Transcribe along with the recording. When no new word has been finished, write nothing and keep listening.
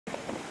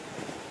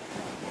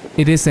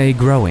It is a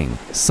growing,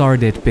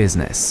 sordid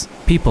business.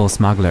 People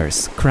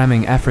smugglers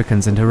cramming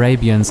Africans and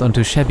Arabians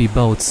onto shabby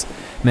boats,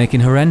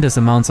 making horrendous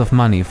amounts of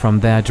money from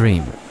their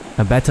dream,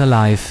 a better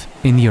life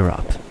in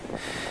Europe.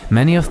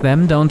 Many of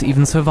them don't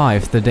even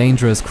survive the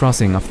dangerous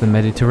crossing of the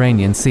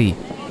Mediterranean Sea.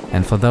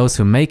 And for those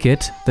who make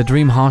it, the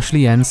dream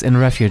harshly ends in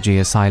refugee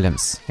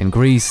asylums, in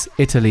Greece,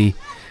 Italy,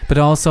 but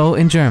also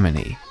in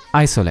Germany,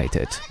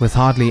 isolated, with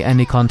hardly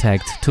any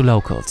contact to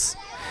locals.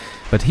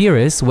 But here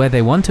is where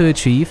they want to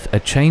achieve a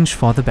change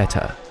for the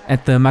better.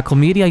 At the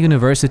Macromedia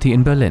University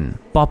in Berlin,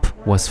 BOP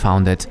was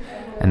founded,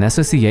 an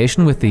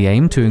association with the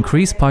aim to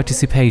increase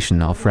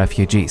participation of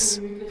refugees.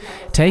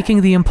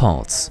 Taking the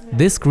impulse,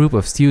 this group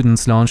of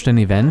students launched an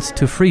event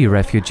to free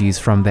refugees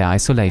from their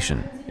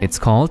isolation. It's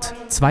called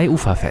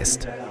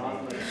 2UferFest.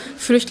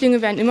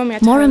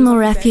 More and more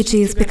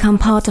refugees become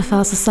part of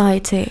our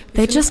society.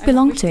 They just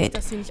belong to it.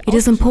 It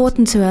is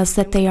important to us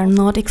that they are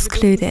not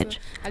excluded.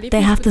 They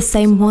have the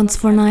same wants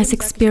for nice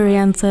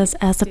experiences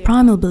as the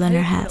primal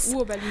Berliner has.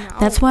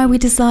 That's why we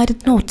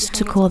decided not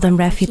to call them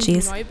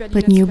refugees,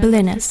 but new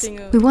Berliners.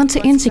 We want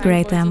to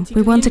integrate them.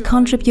 We want to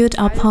contribute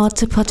our part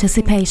to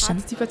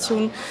participation.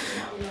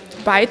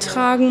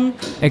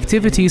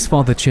 Activities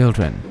for the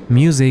children,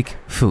 music,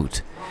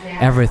 food.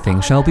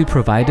 Everything shall be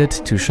provided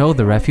to show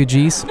the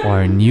refugees,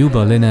 or new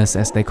Berliners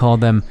as they call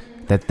them,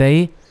 that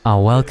they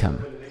are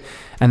welcome.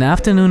 An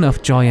afternoon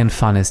of joy and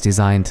fun is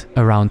designed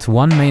around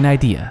one main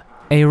idea,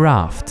 a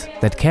raft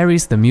that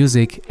carries the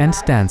music and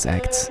dance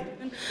acts.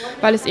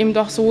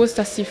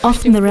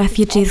 Often the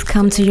refugees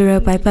come to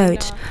Europe by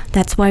boat.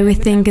 That's why we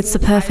think it's the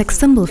perfect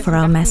symbol for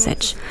our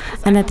message.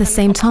 And at the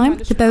same time,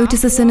 the boat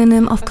is a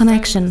synonym of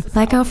connection,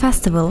 like our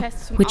festival,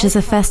 which is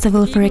a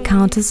festival for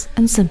encounters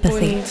and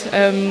sympathy.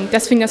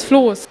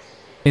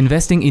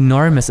 Investing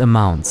enormous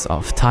amounts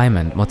of time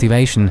and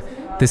motivation,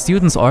 the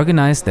students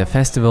organize their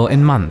festival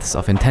in months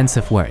of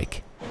intensive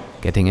work.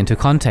 Getting into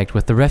contact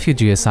with the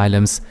refugee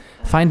asylums,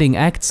 finding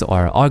acts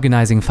or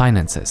organizing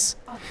finances.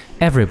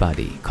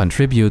 Everybody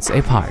contributes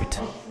a part.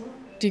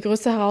 It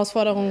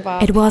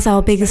was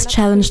our biggest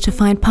challenge to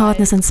find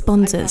partners and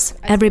sponsors.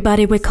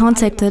 Everybody we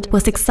contacted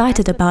was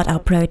excited about our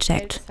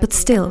project. But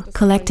still,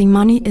 collecting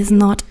money is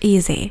not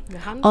easy.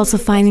 Also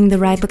finding the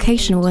right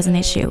location was an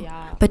issue.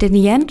 But in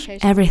the end,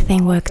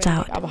 everything worked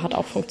out.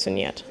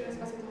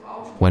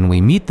 When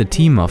we meet the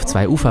team of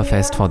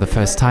 2UferFest for the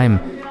first time,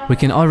 we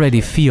can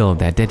already feel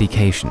their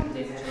dedication.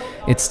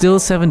 It's still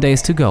 7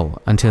 days to go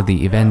until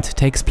the event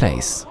takes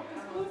place.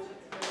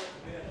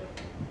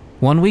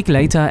 1 week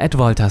later at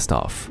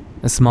Woltersdorf,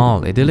 a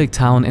small, idyllic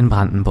town in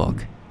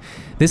Brandenburg.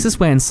 This is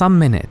where in some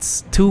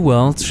minutes, two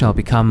worlds shall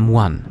become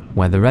one,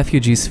 where the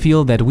refugees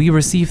feel that we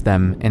receive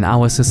them in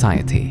our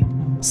society.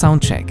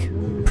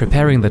 Soundcheck,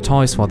 preparing the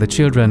toys for the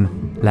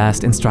children,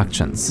 last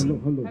instructions.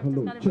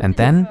 And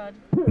then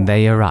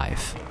they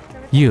arrive.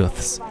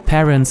 Youths,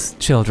 parents,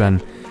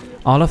 children,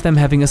 all of them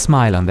having a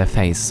smile on their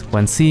face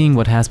when seeing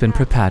what has been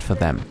prepared for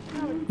them.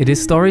 It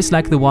is stories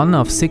like the one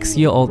of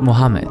 6-year-old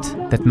Mohammed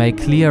that make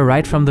clear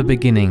right from the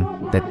beginning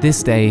that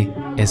this day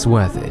is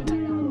worth it.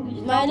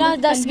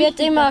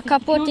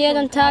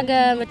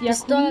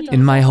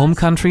 In my home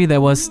country there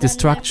was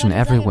destruction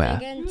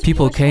everywhere.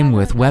 People came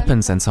with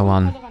weapons and so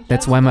on.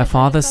 That's why my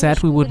father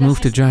said we would move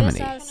to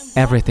Germany.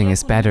 Everything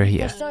is better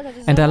here.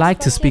 And I like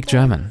to speak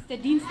German.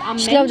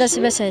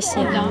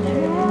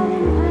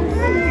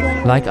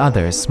 Like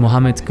others,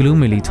 Mohammed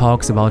gloomily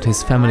talks about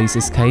his family's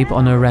escape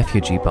on a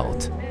refugee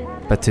boat.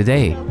 But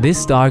today,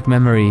 this dark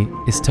memory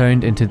is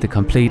turned into the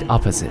complete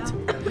opposite.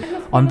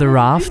 On the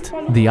raft,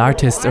 the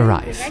artists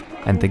arrive,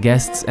 and the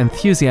guests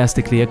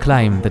enthusiastically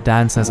acclaim the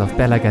dancers of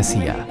Bella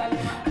Garcia,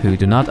 who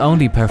do not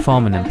only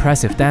perform an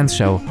impressive dance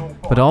show,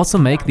 but also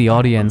make the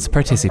audience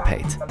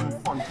participate.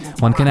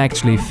 One can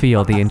actually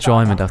feel the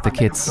enjoyment of the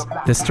kids,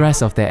 the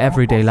stress of their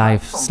everyday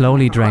life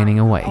slowly draining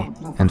away.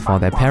 And for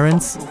their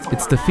parents,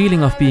 it's the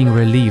feeling of being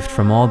relieved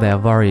from all their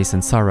worries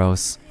and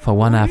sorrows for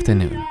one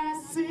afternoon.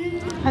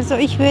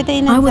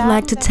 I would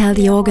like to tell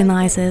the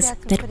organizers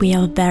that we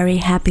are very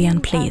happy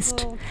and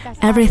pleased.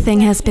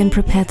 Everything has been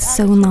prepared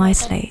so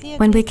nicely.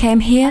 When we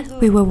came here,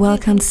 we were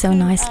welcomed so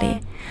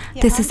nicely.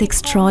 This is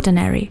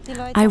extraordinary.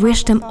 I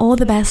wish them all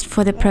the best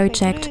for the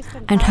project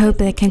and hope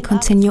they can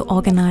continue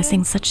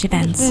organizing such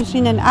events.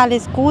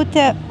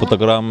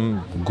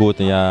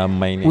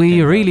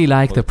 We really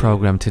like the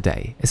program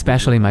today,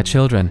 especially my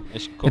children.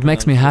 It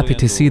makes me happy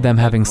to see them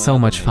having so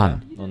much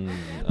fun.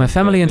 My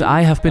family and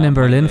I have been in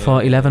Berlin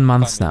for 11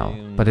 months now,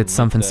 but it's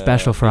something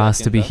special for us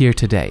to be here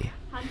today.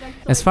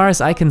 As far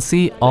as I can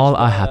see, all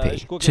are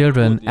happy.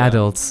 Children,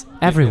 adults,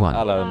 everyone.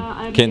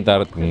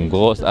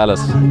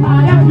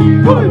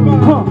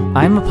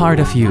 I'm a part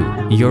of you,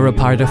 you're a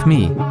part of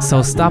me,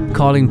 so stop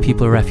calling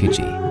people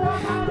refugee.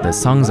 The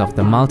songs of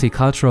the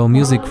multicultural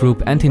music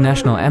group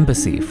Antinational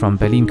Embassy from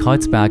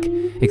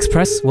Berlin-Kreuzberg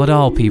express what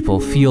all people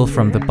feel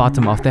from the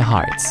bottom of their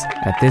hearts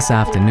at this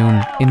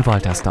afternoon in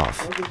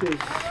Woltersdorf.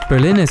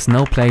 Berlin is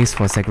no place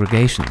for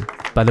segregation,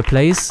 but a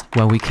place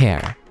where we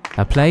care,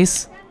 a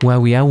place where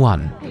we are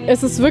one.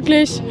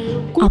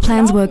 Our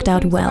plans worked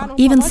out well.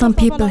 Even some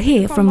people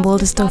here from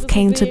Woltersdorf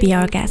came to be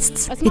our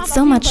guests. It's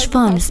so much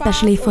fun,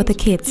 especially for the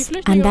kids,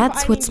 and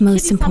that's what's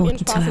most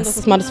important to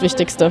us. I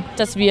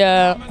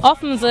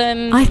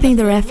think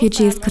the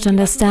refugees could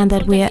understand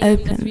that we are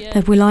open,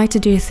 that we like to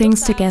do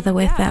things together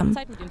with them,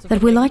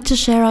 that we like to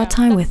share our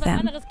time with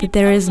them, that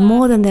there is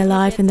more than their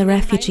life in the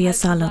refugee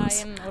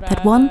asylums,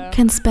 that one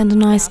can spend a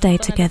nice day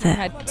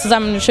together.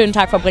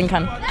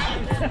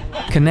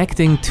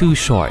 Connecting two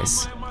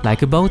shores,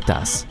 like a boat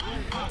does.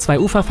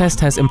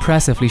 2UferFest has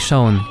impressively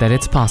shown that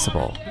it's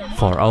possible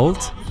for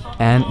old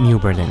and new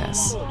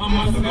Berliners.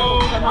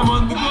 I'm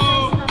on the go.